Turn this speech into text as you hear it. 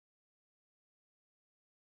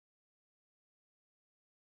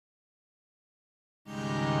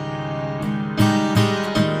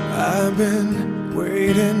I've been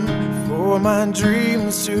waiting for my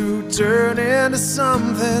dreams to turn into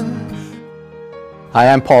something.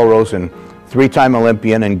 Hi, I'm Paul Rosen, three-time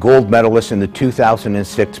Olympian and gold medalist in the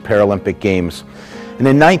 2006 Paralympic Games. And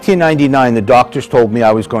in 1999, the doctors told me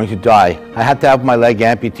I was going to die. I had to have my leg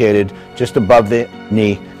amputated just above the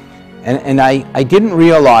knee. And I didn't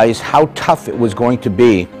realize how tough it was going to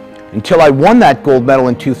be until I won that gold medal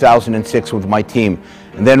in 2006 with my team,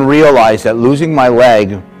 and then realized that losing my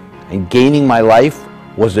leg and gaining my life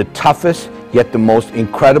was the toughest yet the most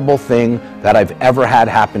incredible thing that I've ever had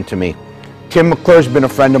happen to me. Tim McClure's been a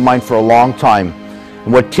friend of mine for a long time,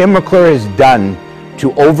 and what Tim McClure has done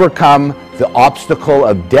to overcome the obstacle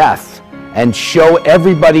of death and show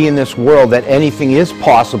everybody in this world that anything is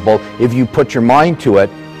possible if you put your mind to it,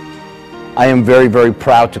 I am very, very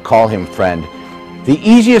proud to call him friend. The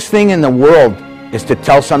easiest thing in the world is to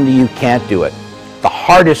tell somebody you can't do it. The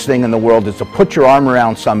hardest thing in the world is to put your arm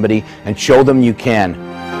around somebody and show them you can.